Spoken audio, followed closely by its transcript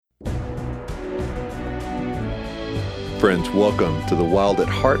Friends, welcome to the Wild at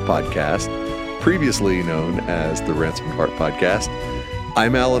Heart podcast, previously known as the Ransomed Heart podcast.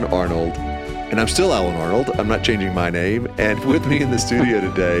 I'm Alan Arnold, and I'm still Alan Arnold. I'm not changing my name. And with me in the studio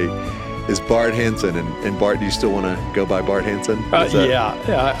today is Bart Hansen. And Bart, do you still want to go by Bart Hansen? Yeah.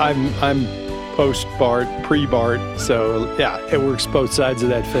 I'm post-Bart, pre-Bart. So, yeah, it works both sides of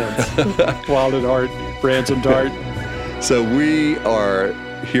that fence. Wild at Heart, Ransomed Heart. So we are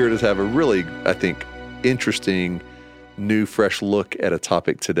here to have a really, I think, interesting new, fresh look at a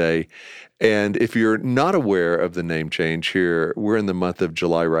topic today. And if you're not aware of the name change here, we're in the month of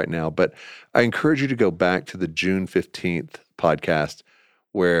July right now, but I encourage you to go back to the June 15th podcast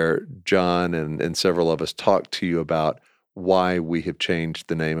where John and several of us talked to you about why we have changed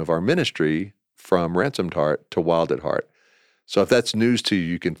the name of our ministry from Ransomed Heart to Wild at Heart. So if that's news to you,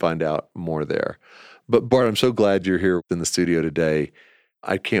 you can find out more there. But Bart, I'm so glad you're here in the studio today.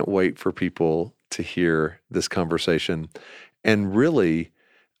 I can't wait for people to hear this conversation. And really,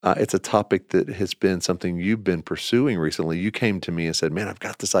 it's a topic that has been something you've been pursuing recently. You came to me and said, man, I've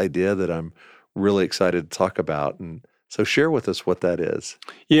got this idea that I'm really excited to talk about. And so share with us what that is.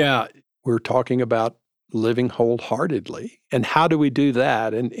 Yeah, we're talking about living wholeheartedly. And how do we do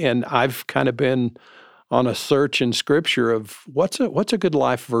that? And I've kind of been on a search in Scripture of what's a good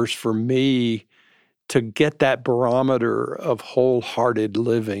life verse for me to get that barometer of wholehearted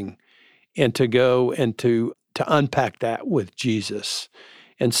living and to go and to unpack that with Jesus.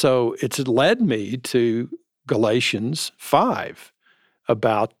 And so it's led me to Galatians 5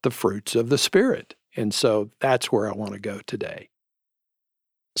 about the fruits of the Spirit. And so that's where I want to go today.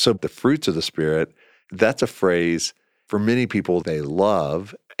 So the fruits of the Spirit, that's a phrase for many people they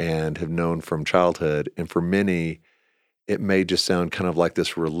love and have known from childhood. And for many, it may just sound kind of like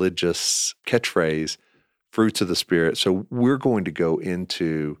this religious catchphrase, fruits of the Spirit. So we're going to go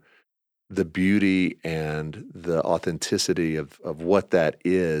into the beauty and the authenticity of what that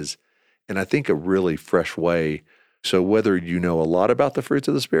is, and I think a really fresh way. So whether you know a lot about the fruits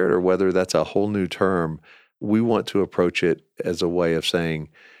of the Spirit or whether that's a whole new term, we want to approach it as a way of saying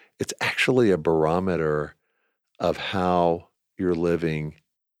it's actually a barometer of how you're living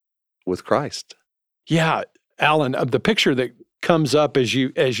with Christ. Yeah, Alan, the picture that comes up as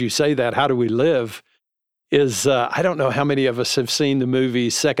you say that, how do we live, is I don't know how many of us have seen the movie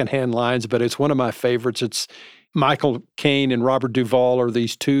Secondhand Lines, but it's one of my favorites. It's Michael Caine and Robert Duvall are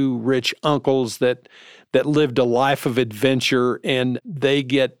these two rich uncles that lived a life of adventure, and they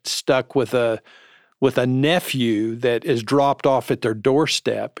get stuck with a nephew that is dropped off at their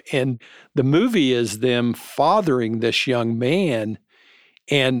doorstep. And the movie is them fathering this young man.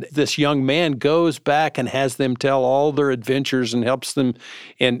 And this young man goes back and has them tell all their adventures and helps them,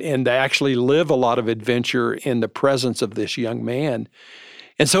 and they actually live a lot of adventure in the presence of this young man.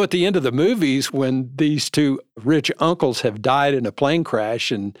 And so at the end of the movies, when these two rich uncles have died in a plane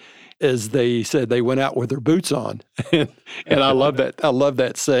crash, and as they said, they went out with their boots on. And I love that. I love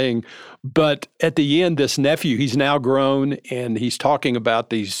that saying. But at the end, this nephew, he's now grown, and he's talking about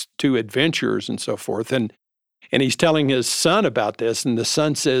these two adventures and so forth. And he's telling his son about this, and the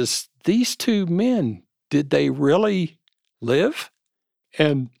son says, these two men, did they really live?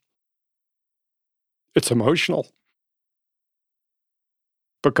 And it's emotional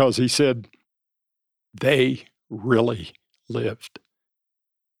because he said, they really lived.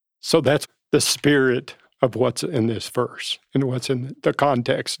 So that's the spirit of what's in this verse and what's in the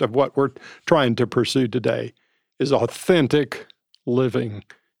context of what we're trying to pursue today is authentic living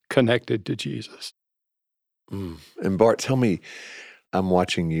connected to Jesus. And Bart, tell me, I'm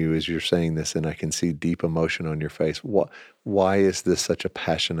watching you as you're saying this, and I can see deep emotion on your face. Why is this such a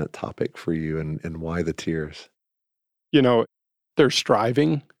passionate topic for you, and why the tears? You know, there's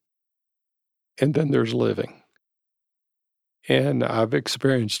striving, and then there's living. And I've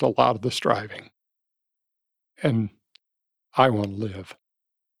experienced a lot of the striving, and I want to live.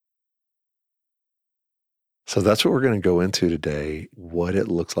 So that's what we're going to go into today, what it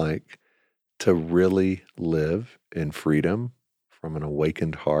looks like to really live in freedom from an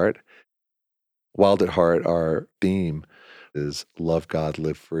awakened heart. Wild at Heart, our theme is love God,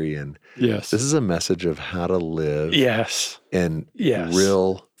 live free. And yes, this is a message of how to live in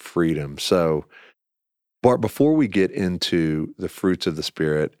real freedom. So, Bart, before we get into the fruits of the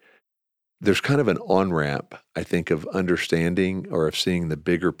Spirit, there's kind of an on-ramp, I think, of understanding or of seeing the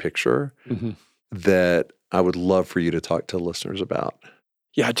bigger picture that I would love for you to talk to listeners about.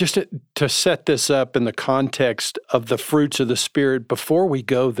 Yeah, just to set this up in the context of the fruits of the Spirit, before we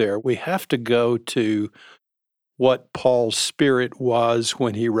go there, we have to go to what Paul's spirit was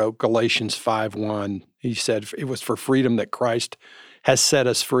when he wrote Galatians 5:1. He said, it was for freedom that Christ has set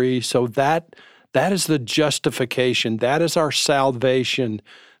us free. So that That is the justification. That is our salvation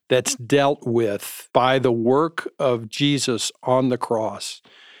that's dealt with by the work of Jesus on the cross.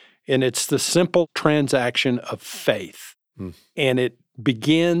 And it's the simple transaction of faith. And it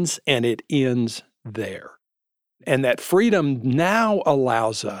begins and it ends there. And that freedom now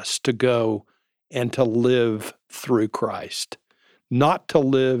allows us to go and to live through Christ, not to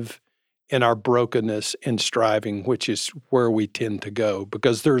live in our brokenness and striving, which is where we tend to go.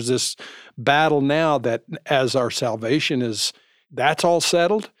 Because there's this battle now that as our salvation is, that's all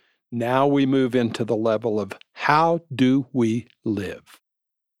settled, now we move into the level of how do we live?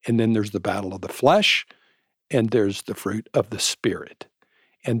 And then there's the battle of the flesh, and there's the fruit of the Spirit.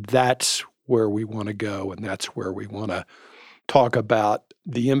 And that's where we want to go, and that's where we want to talk about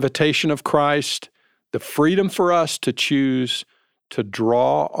the invitation of Christ, the freedom for us to choose to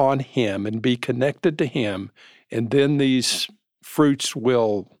draw on Him and be connected to Him, and then these fruits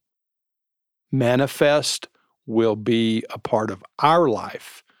will manifest, will be a part of our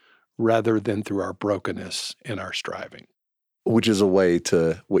life rather than through our brokenness and our striving. Which is a way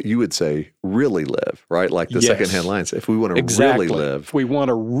to, what you would say, really live, right? Like the secondhand lines. If we want to really live. If we want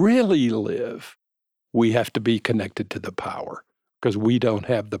to really live, we have to be connected to the power, because we don't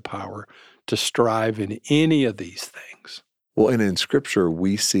have the power to strive in any of these things. Well, and in Scripture,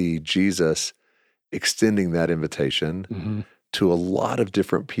 we see Jesus extending that invitation to a lot of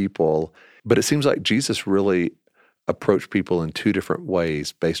different people. But it seems like Jesus really approached people in two different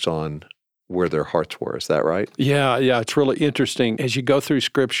ways based on where their hearts were. Is that right? Yeah. It's really interesting. As you go through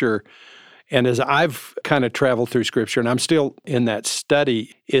Scripture, and as I've kind of traveled through Scripture, and I'm still in that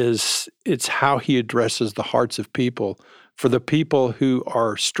study, it's how He addresses the hearts of people. For the people who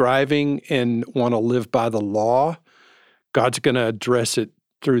are striving and want to live by the law, God's going to address it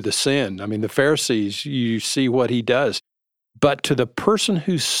through the sin. I mean, the Pharisees, you see what He does. But to the person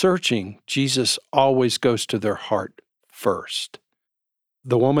who's searching, Jesus always goes to their heart first.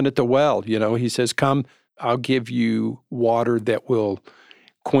 The woman at the well, He says, come, I'll give you water that will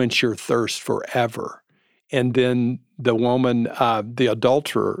quench your thirst forever. And then the woman, the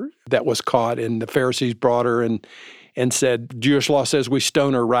adulterer that was caught, and the Pharisees brought her and said, Jewish law says we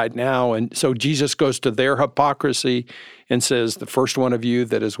stone her right now. And so Jesus goes to their hypocrisy and says, the first one of you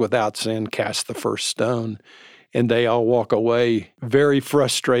that is without sin, cast the first stone. And they all walk away very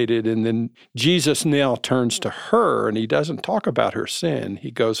frustrated. And then Jesus now turns to her, and He doesn't talk about her sin.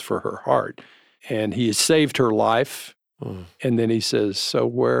 He goes for her heart. And He has saved her life. And then He says, so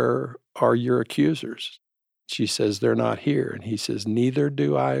where are your accusers? She says, they're not here. And He says, neither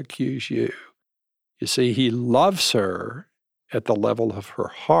do I accuse you. You see, He loves her at the level of her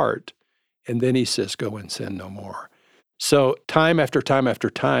heart, and then He says, go and sin no more. So time after time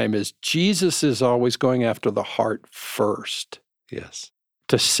after time, as Jesus is always going after the heart first. Yes.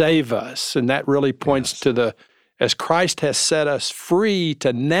 To save us. And that really points to as Christ has set us free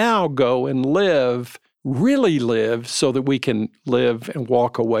to now go and live, really live, so that we can live and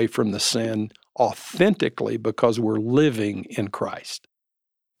walk away from the sin authentically because we're living in Christ.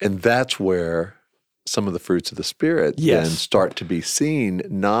 And that's where some of the fruits of the Spirit then start to be seen,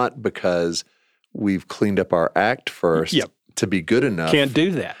 not because we've cleaned up our act first to be good enough. Can't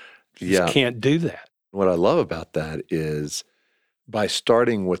do that. Just can't do that. What I love about that is by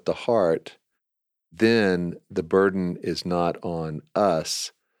starting with the heart, then the burden is not on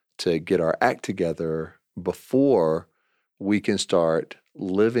us to get our act together before we can start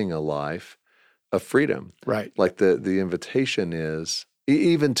living a life of freedom. Right. Like the invitation is,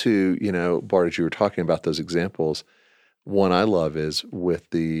 even to, Bart, as you were talking about those examples, one I love is with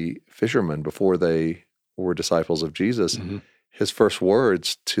the fishermen before they were disciples of Jesus. His first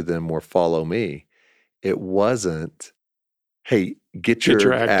words to them were, follow me. It wasn't, hey, get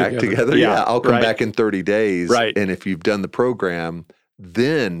your act together. Yeah, I'll come back in 30 days. Right. And if you've done the program,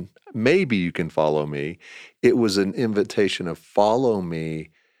 then maybe you can follow me. It was an invitation of follow me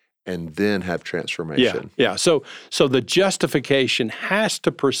and then have transformation. Yeah. So the justification has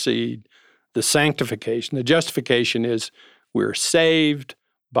to precede the sanctification. The justification is we're saved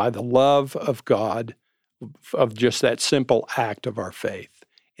by the love of God, of just that simple act of our faith.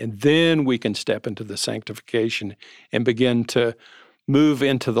 And then we can step into the sanctification and begin to move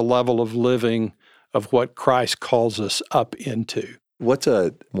into the level of living of what Christ calls us up into. What's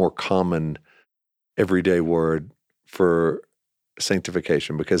a more common everyday word for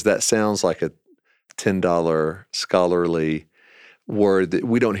sanctification? Because that sounds like a $10 scholarly word that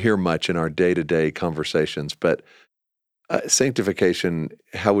we don't hear much in our day-to-day conversations. But sanctification,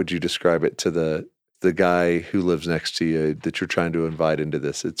 how would you describe it to the guy who lives next to you that you're trying to invite into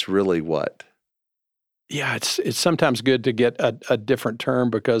this? It's really what? Yeah, it's sometimes good to get a different term,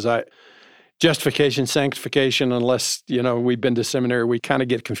 because Justification, sanctification, unless, we've been to seminary, we kind of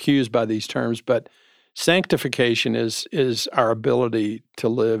get confused by these terms, but sanctification is our ability to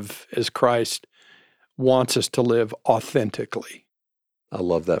live as Christ wants us to live authentically. I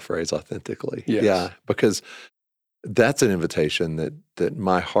love that phrase, authentically. Yes. Yeah, because that's an invitation that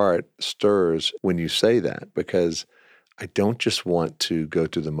my heart stirs when you say that, because I don't just want to go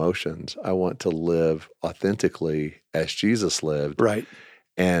through the motions. I want to live authentically as Jesus lived. Right.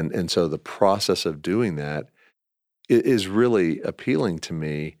 And so the process of doing that is really appealing to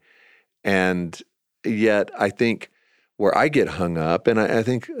me. And yet I think where I get hung up, and I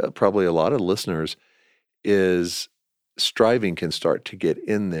think probably a lot of listeners, is striving can start to get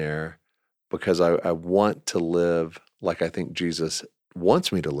in there because I want to live like I think Jesus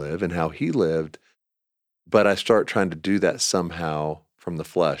wants me to live and how he lived, but I start trying to do that somehow from the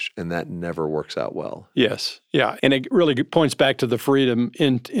flesh, and that never works out well. Yes. Yeah. And it really points back to the freedom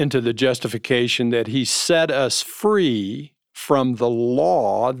into the justification that he set us free from the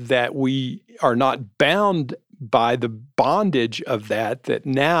law, that we are not bound by the bondage of that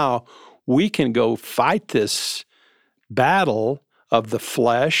now we can go fight this battle of the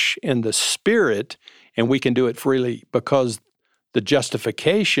flesh and the spirit, and we can do it freely because the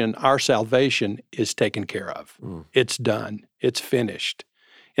justification, our salvation, is taken care of. It's done. It's finished.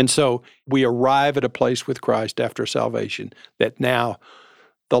 And so we arrive at a place with Christ after salvation that now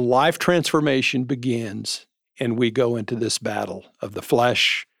the life transformation begins, and we go into this battle of the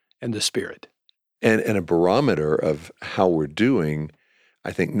flesh and the spirit. And a barometer of how we're doing,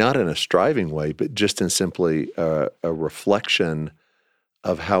 I think, not in a striving way, but just in simply a reflection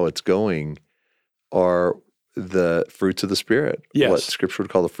of how it's going, are the fruits of the Spirit. Yes. What Scripture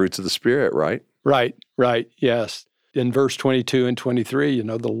would call the fruits of the Spirit, right? Right, yes. In verse 22 and 23,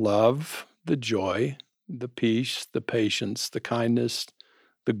 the love, the joy, the peace, the patience, the kindness,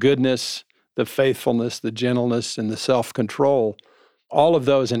 the goodness, the faithfulness, the gentleness, and the self-control, all of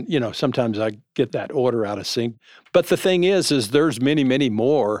those, and, sometimes I get that order out of sync. But the thing is there's many, many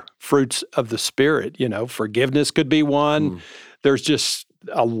more fruits of the Spirit. Forgiveness could be one. There's just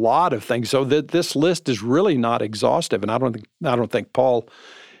a lot of things. So this list is really not exhaustive, and I don't think Paul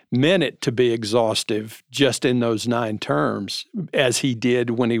meant it to be exhaustive just in those 9 terms, as he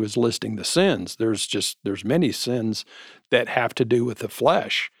did when he was listing the sins. There's many sins that have to do with the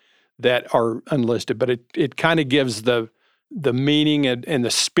flesh that are unlisted, but it kind of gives the meaning and the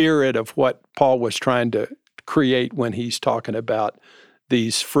spirit of what Paul was trying to create when he's talking about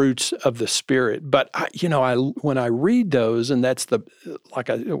these fruits of the Spirit. But when I read those, and that's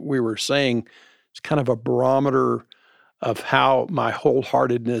we were saying, it's kind of a barometer of how my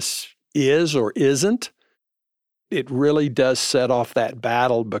wholeheartedness is or isn't. It really does set off that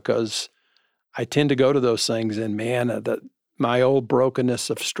battle, because I tend to go to those things, and my old brokenness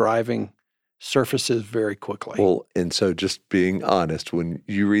of striving surfaces very quickly. Well, and so just being honest, when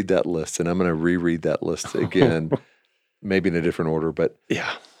you read that list, and I'm going to reread that list again, maybe in a different order, but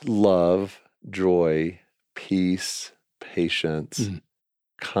yeah, love, joy, peace, patience,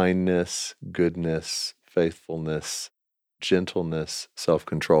 kindness, goodness, faithfulness, gentleness,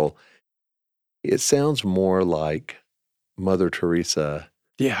 self-control. It sounds more like Mother Teresa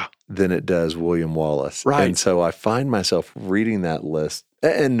than it does William Wallace. Right. And so I find myself reading that list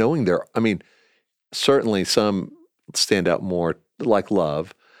and knowing certainly some stand out more, like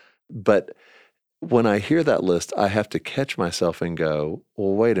love, but when I hear that list, I have to catch myself and go,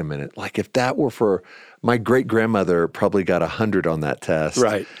 well, wait a minute. Like, if that were for my great-grandmother, probably got 100 on that test.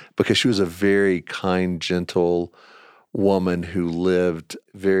 Right. Because she was a very kind, gentle woman who lived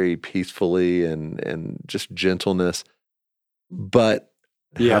very peacefully and just gentleness. But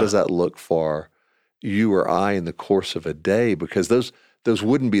how does that look for you or I in the course of a day? Because those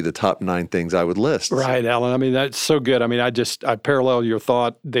wouldn't be the top 9 things I would list. Right, Alan. That's so good. I parallel your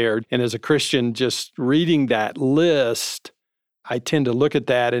thought there. And as a Christian, just reading that list, I tend to look at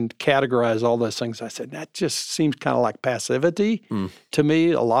that and categorize all those things. I said, that just seems kind of like passivity to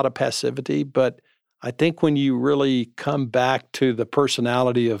me, a lot of passivity. But I think when you really come back to the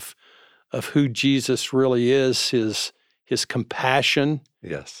personality of who Jesus really is, his compassion,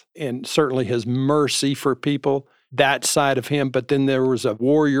 yes, and certainly his mercy for people, that side of him, but then there was a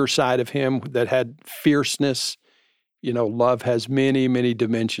warrior side of him that had fierceness. Love has many, many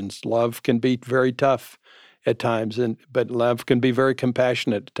dimensions. Love can be very tough at times, but love can be very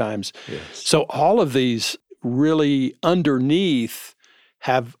compassionate at times. Yes. So all of these really underneath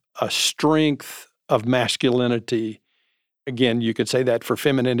have a strength of masculinity. Again, you could say that for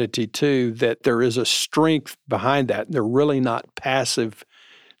femininity too, that there is a strength behind that. They're really not passive.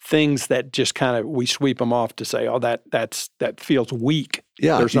 things that just kind of we sweep them off to say, oh, that feels weak.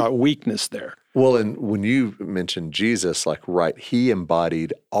 Yeah. There's not weakness there. Well, and when you mentioned Jesus, like, right, he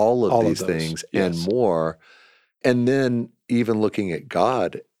embodied all of these things and more. And then even looking at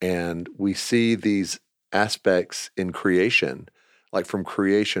God, and we see these aspects in creation, like from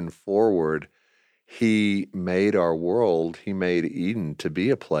creation forward, he made our world, he made Eden to be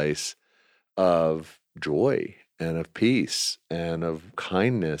a place of joy and of peace and of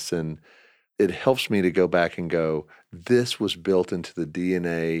kindness. And it helps me to go back and go, this was built into the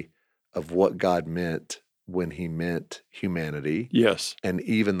DNA of what God meant when he meant humanity. Yes. And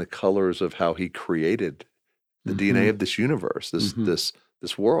even the colors of how he created the DNA of this universe,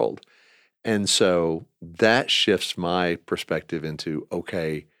 this world. And so that shifts my perspective into,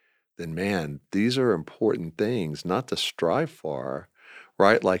 okay, then man, these are important things not to strive for,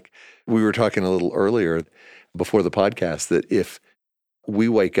 right? Like we were talking a little earlier before the podcast that if we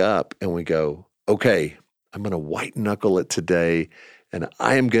wake up and we go, okay, I'm going to white knuckle it today, and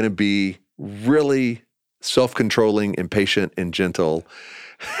I am going to be really self-controlling and patient and gentle.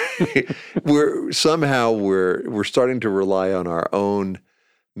 we're starting to rely on our own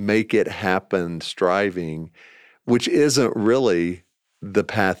make it happen striving, which isn't really the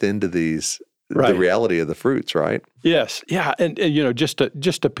path into these, the reality of the fruits, right? Yes. Yeah. And just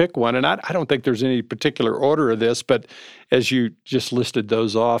to pick one, and I don't think there's any particular order of this, but as you just listed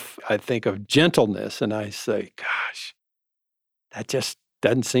those off, I think of gentleness and I say, gosh, that just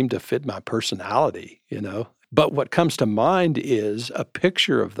doesn't seem to fit my personality, But what comes to mind is a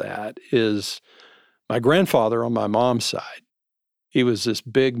picture of that is my grandfather on my mom's side. He was this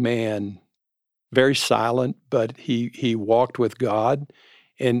big man, very silent, but he walked with God,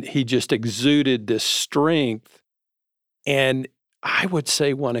 and he just exuded this strength. And I would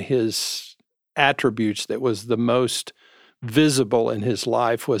say one of his attributes that was the most visible in his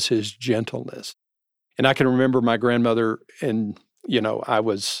life was his gentleness. And I can remember my grandmother, and I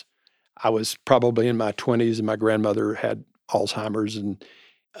was probably in my 20s, and my grandmother had Alzheimer's, and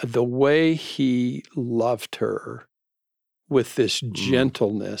the way he loved her with this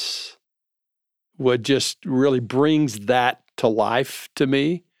gentleness would just really brings that to life to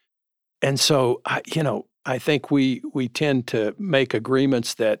me. And so, I think we tend to make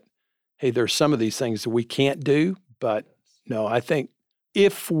agreements that, hey, there's some of these things that we can't do, but no, I think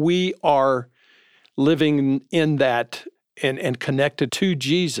if we are living in that and connected to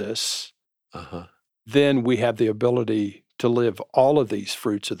Jesus, then we have the ability to live all of these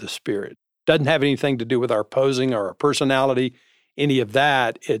fruits of the Spirit. Doesn't have anything to do with our posing or our personality, any of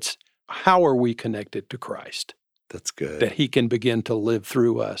that. It's how are we connected to Christ? That's good. That he can begin to live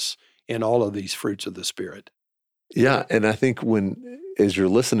through us in all of these fruits of the Spirit. Yeah, and I think as you're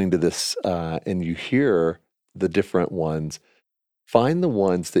listening to this and you hear the different ones, find the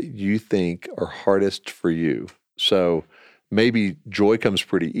ones that you think are hardest for you. So maybe joy comes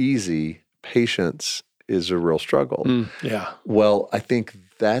pretty easy, patience is a real struggle. Yeah. Well, I think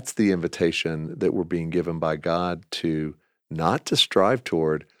that's the invitation that we're being given by God to not to strive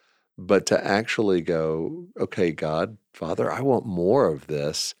toward, but to actually go, okay, God, Father, I want more of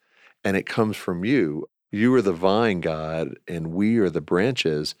this, and it comes from you. You are the vine, God, and we are the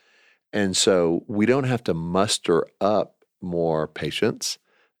branches. And so we don't have to muster up more patience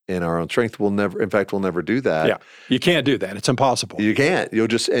in our own strength. We'll never do that. Yeah, you can't do that. It's impossible. You can't.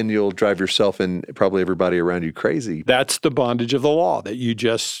 You'll drive yourself and probably everybody around you crazy. That's the bondage of the law that you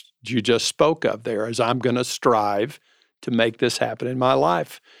just spoke of there, as I'm going to strive to make this happen in my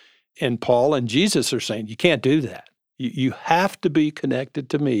life. And Paul and Jesus are saying, you can't do that. You have to be connected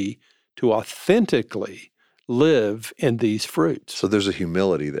to me to authentically live in these fruits. So there's a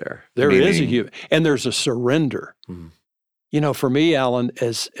humility there. There is and there's a surrender. For me, Alan,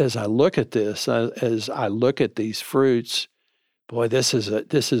 as I look at this, as I look at these fruits, boy, this is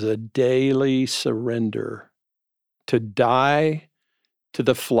a daily surrender to die to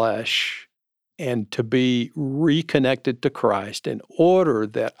the flesh and to be reconnected to Christ in order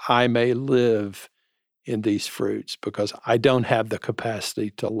that I may live in these fruits, because I don't have the capacity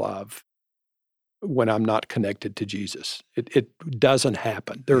to love when I'm not connected to Jesus. It doesn't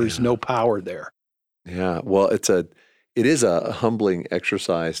happen. There is no power there. Yeah. Well, it is a humbling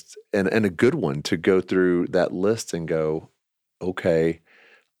exercise and a good one to go through that list and go, okay,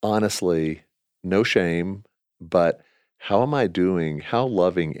 honestly, no shame, but how am I doing? How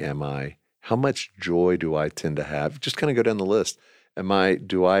loving am I? How much joy do I tend to have? Just kind of go down the list.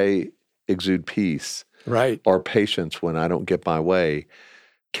 Do I exude peace? Right. Or patience when I don't get my way?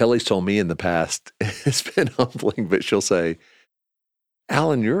 Kelly's told me in the past, it's been humbling, but she'll say,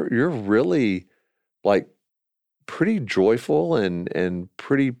 Alan, you're really like pretty joyful and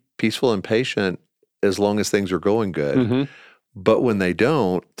pretty peaceful and patient as long as things are going good. Mm-hmm. But when they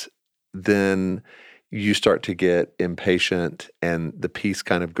don't, then you start to get impatient and the peace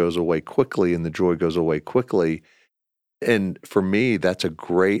kind of goes away quickly and the joy goes away quickly. And for me, that's a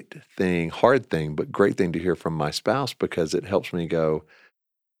great thing, hard thing, but great thing to hear from my spouse, because it helps me go,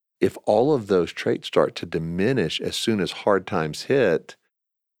 if all of those traits start to diminish as soon as hard times hit,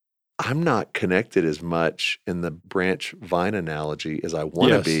 I'm not connected as much in the branch vine analogy as I want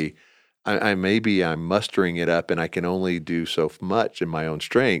to Yes. be. I'm mustering it up and I can only do so much in my own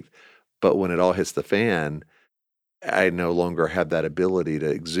strength. But when it all hits the fan, I no longer have that ability to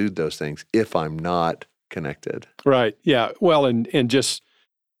exude those things if I'm not connected. Right. Yeah. Well, and just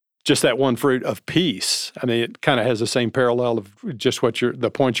that one fruit of peace. I mean, it kind of has the same parallel of just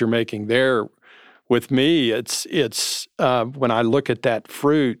the point you're making there. With me, it's when I look at that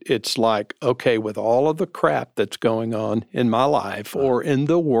fruit, it's like, okay, with all of the crap that's going on in my life or in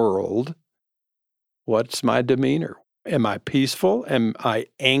the world, what's my demeanor? Am I peaceful? Am I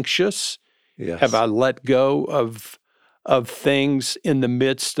anxious? Yes. Have I let go of things in the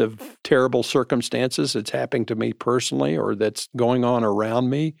midst of terrible circumstances that's happening to me personally or that's going on around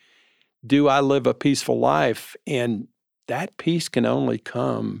me? Do I live a peaceful life? And that peace can only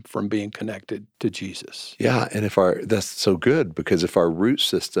come from being connected to Jesus. Yeah, and that's so good, because if our root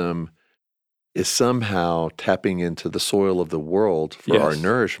system is somehow tapping into the soil of the world for our Yes.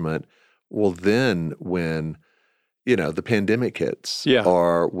 nourishment, well, then when the pandemic hits, Yeah.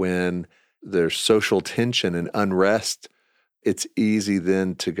 or when there's social tension and unrest, it's easy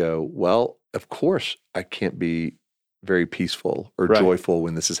then to go, well, of course I can't be very peaceful or Right. joyful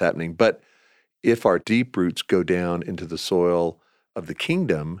when this is happening. But if our deep roots go down into the soil of the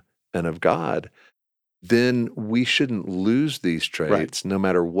kingdom and of God, then we shouldn't lose these traits no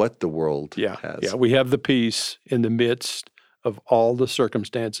matter what the world has. Yeah, we have the peace in the midst of all the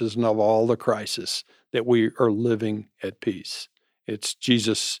circumstances and of all the crisis, that we are living at peace. It's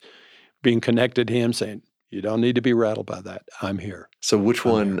Jesus being connected to him, saying, you don't need to be rattled by that. I'm here. So which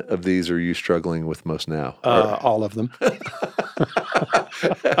one of these are you struggling with most now? All of them.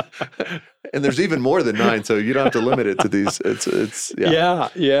 And there's even more than 9, so you don't have to limit it to these. It's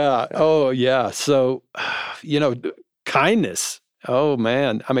Yeah. Oh, yeah. So, kindness. Oh,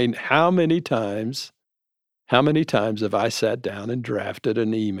 man. I mean, how many times have I sat down and drafted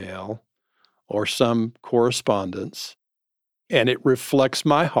an email or some correspondence, and it reflects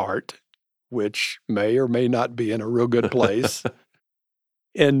my heart, which may or may not be in a real good place,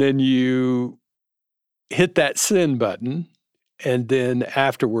 and then you hit that send button, and then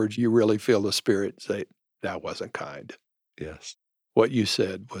afterwards you really feel the Spirit say, that wasn't kind. Yes. What you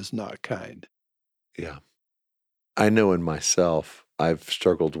said was not kind. Yeah. I know in myself, I've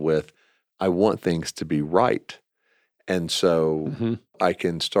struggled with, I want things to be right. And so I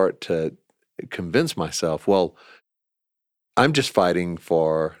can start to convince myself, well, I'm just fighting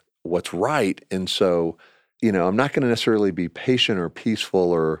for what's right. And so, I'm not going to necessarily be patient or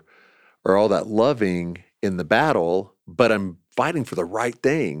peaceful or all that loving in the battle, but I'm fighting for the right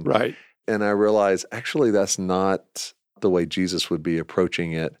thing. Right. And I realize, actually, that's not the way Jesus would be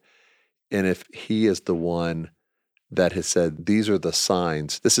approaching it. And if he is the one that has said, these are the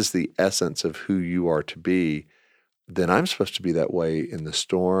signs, this is the essence of who you are to be, then I'm supposed to be that way in the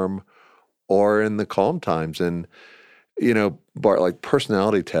storm or in the calm times. And, Bart, like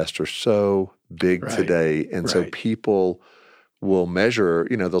personality tests are so big today. And so people will measure,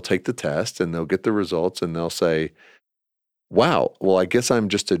 they'll take the test and they'll get the results and they'll say, wow, well, I guess I'm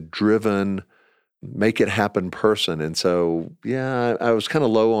just a driven, make it happen person. And so, yeah, I was kind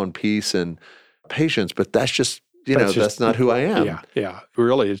of low on peace and patience, but that's just, that's not who I am. Yeah.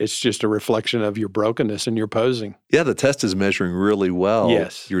 Really, it's just a reflection of your brokenness and your posing. Yeah, the test is measuring really well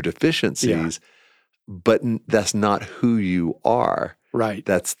your deficiencies, but that's not who you are. Right.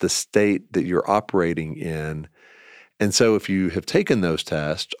 That's the state that you're operating in. And so if you have taken those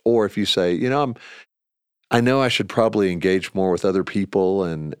tests, or if you say, I know I should probably engage more with other people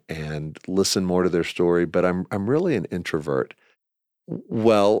and listen more to their story, but I'm really an introvert.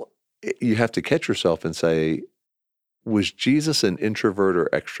 Well, you have to catch yourself and say, was Jesus an introvert or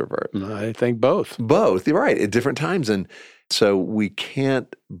extrovert? I think both. Both, you're right, at different times. And so we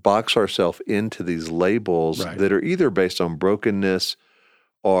can't box ourselves into these labels that are either based on brokenness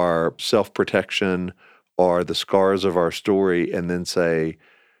or self-protection or the scars of our story, and then say,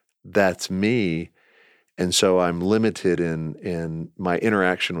 that's me. And so I'm limited in my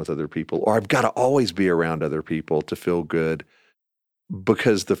interaction with other people, or I've got to always be around other people to feel good.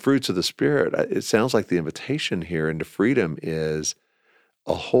 Because the fruits of the Spirit, it sounds like the invitation here into freedom is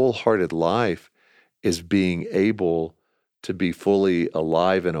a wholehearted life is being able to be fully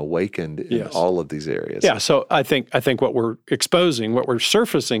alive and awakened in Yes. all of these areas. Yeah, so I think what we're exposing, what we're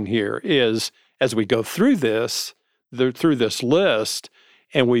surfacing here is as we go through this, through this list,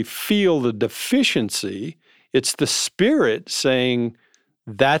 and we feel the deficiency, it's the Spirit saying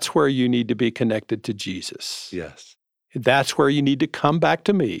that's where you need to be connected to Jesus. Yes. That's where you need to come back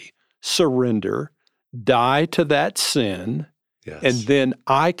to me, surrender, die to that sin, Yes. and then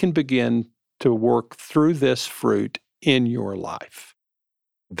I can begin to work through this fruit in your life.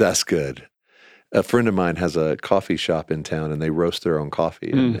 That's good. A friend of mine has a coffee shop in town, and they roast their own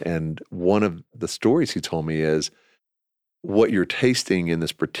coffee. And one of the stories he told me is what you're tasting in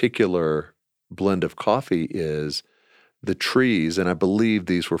this particular blend of coffee is the trees, and I believe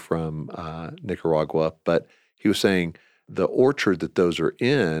these were from Nicaragua, but he was saying the orchard that those are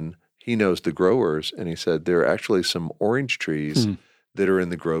in, he knows the growers, and he said there are actually some orange trees that are in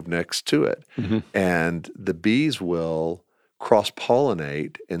the grove next to it. Mm-hmm. And the bees will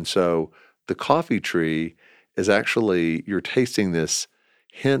cross-pollinate, and so the coffee tree is actually, you're tasting this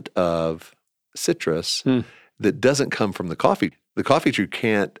hint of citrus that doesn't come from the coffee. The coffee tree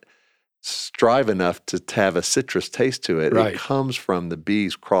can't strive enough to have a citrus taste to it. Right. It comes from the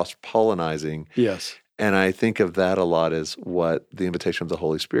bees cross-pollinizing. Yes. And I think of that a lot as what the invitation of the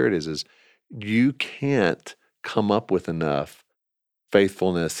Holy Spirit is you can't come up with enough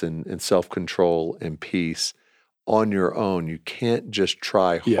faithfulness and self-control and peace on your own. You can't just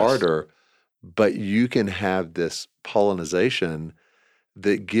try harder, but you can have this pollinization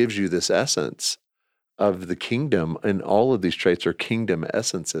that gives you this essence of the kingdom. And all of these traits are kingdom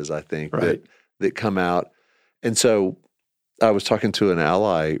essences, I think, that come out. And so I was talking to an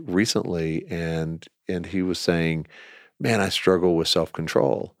ally recently, and he was saying, man, I struggle with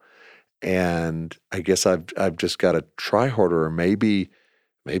self-control. And I guess I've just got to try harder, or maybe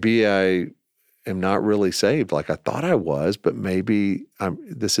I am not really saved like I thought I was, but maybe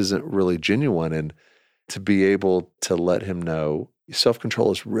this isn't really genuine. And to be able to let him know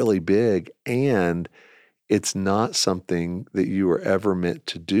self-control is really big, and it's not something that you were ever meant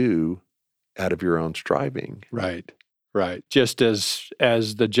to do out of your own striving. Right. Just as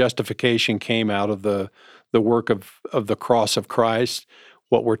the justification came out of the work of the cross of Christ,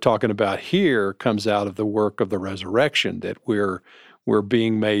 what we're talking about here comes out of the work of the resurrection, that we're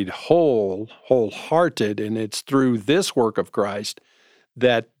being made wholehearted, and it's through this work of Christ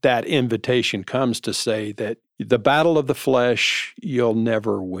that invitation comes to say that the battle of the flesh you'll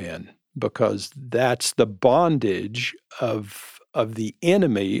never win, because that's the bondage of the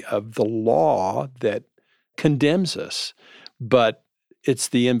enemy of the law that condemns us. But it's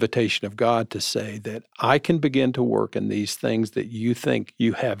the invitation of God to say that I can begin to work in these things that you think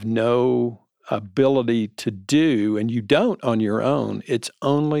you have no ability to do, and you don't on your own. It's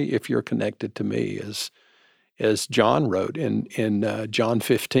only if you're connected to me, as John wrote in John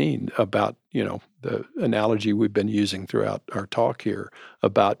 15 about, the analogy we've been using throughout our talk here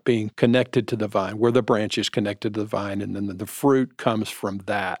about being connected to the vine. We're the branches connected to the vine, and then the fruit comes from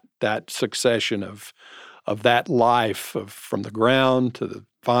that succession of that life from the ground to the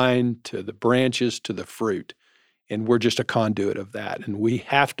vine to the branches to the fruit. And we're just a conduit of that. And we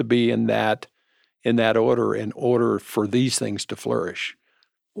have to be in that order in order for these things to flourish.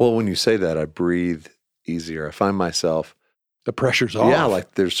 Well, when you say that, I breathe easier. I find myself, the pressure's off. Yeah,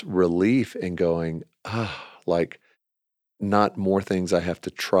 like there's relief in going, like not more things I have to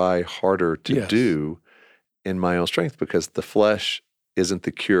try harder to do in my own strength, because the flesh isn't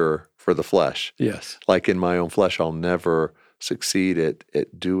the cure for the flesh. Yes. Like in my own flesh, I'll never succeed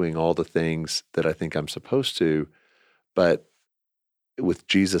at doing all the things that I think I'm supposed to. But with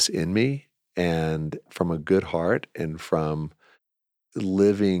Jesus in me, and from a good heart, and from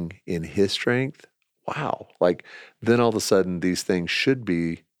living in his strength, wow. Like then all of a sudden these things should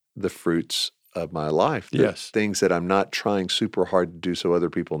be the fruits of my life. Yes. Things that I'm not trying super hard to do so other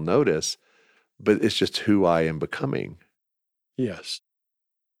people notice, but it's just who I am becoming. Yes.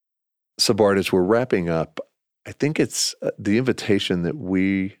 So Bart, as we're wrapping up, I think it's the invitation that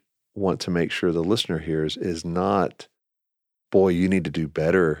we want to make sure the listener hears is not, boy, you need to do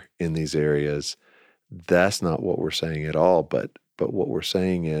better in these areas. That's not what we're saying at all. But what we're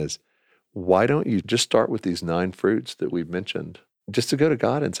saying is, why don't you just start with these 9 fruits that we've mentioned? Just to go to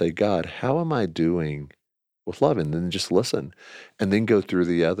God and say, God, how am I doing with love? And then just listen, and then go through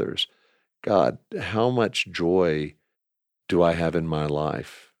the others. God, how much joy do I have in my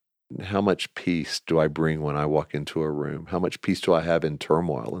life? How much peace do I bring when I walk into a room? How much peace do I have in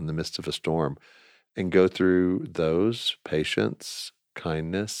turmoil in the midst of a storm? And go through those: patience,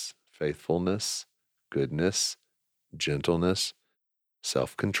 kindness, faithfulness, goodness, gentleness,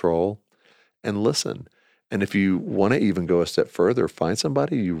 self-control. and listen. And if you want to even go a step further, find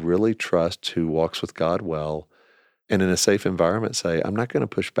somebody you really trust who walks with God well, and in a safe environment say, I'm not going to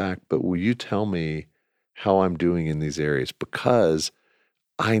push back, but will you tell me how I'm doing in these areas? Because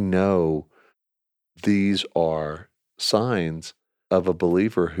I know these are signs of a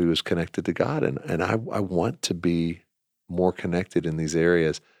believer who is connected to God, and I want to be more connected in these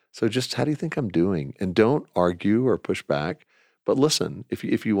areas. So just how do you think I'm doing? And don't argue or push back, but listen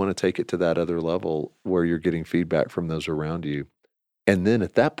if you want to take it to that other level where you're getting feedback from those around you. And then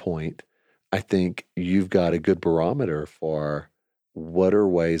at that point, I think you've got a good barometer for what are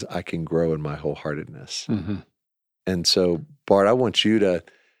ways I can grow in my wholeheartedness. Mm-hmm. And so, Bart, I want you to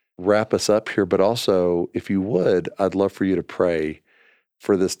wrap us up here, but also, if you would, I'd love for you to pray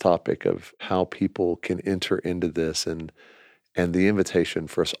for this topic of how people can enter into this and the invitation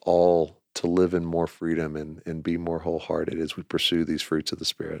for us all to live in more freedom and be more wholehearted as we pursue these fruits of the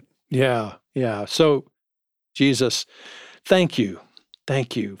Spirit. Yeah. So, Jesus, thank you.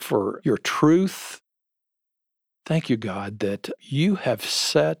 Thank you for your truth. Thank you, God, that you have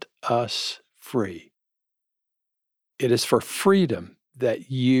set us free. It is for freedom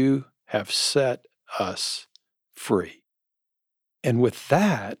that you have set us free. And with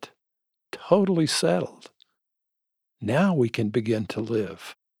that totally settled, now we can begin to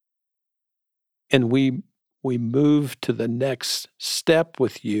live. And we move to the next step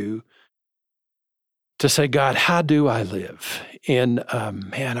with you to say, God, how do I live? And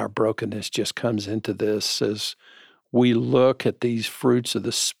man, our brokenness just comes into this as we look at these fruits of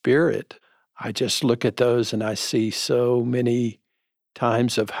the Spirit. I just look at those and I see so many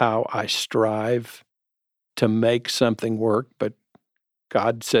times of how I strive to make something work, but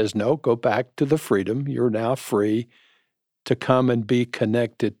God says, no, go back to the freedom. You're now free to come and be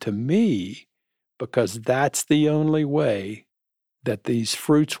connected to me, because that's the only way that these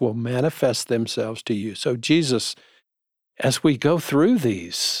fruits will manifest themselves to you. So Jesus, as we go through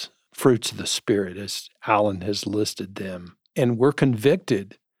these fruits of the Spirit, as Alan has listed them, and we're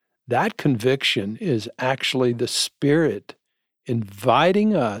convicted, that conviction is actually the Spirit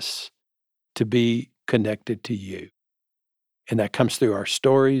inviting us to be connected to you. And that comes through our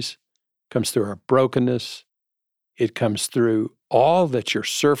stories, comes through our brokenness. It comes through all that you're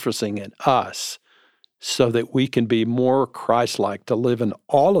surfacing in us so that we can be more Christ-like, to live in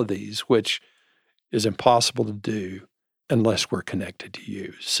all of these, which is impossible to do unless we're connected to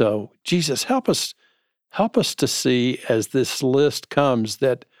you. So Jesus, help us to see as this list comes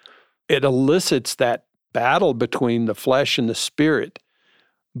that it elicits that battle between the flesh and the Spirit.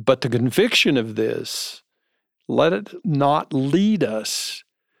 But the conviction of this, let it not lead us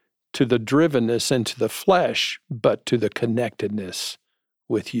to the drivenness and to the flesh, but to the connectedness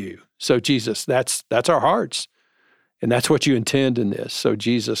with you. So Jesus, that's our hearts. And that's what you intend in this. So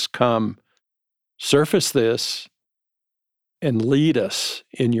Jesus, come, surface this, and lead us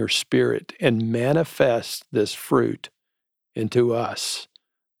in your Spirit and manifest this fruit into us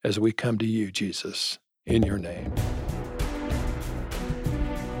as we come to you, Jesus, in your name.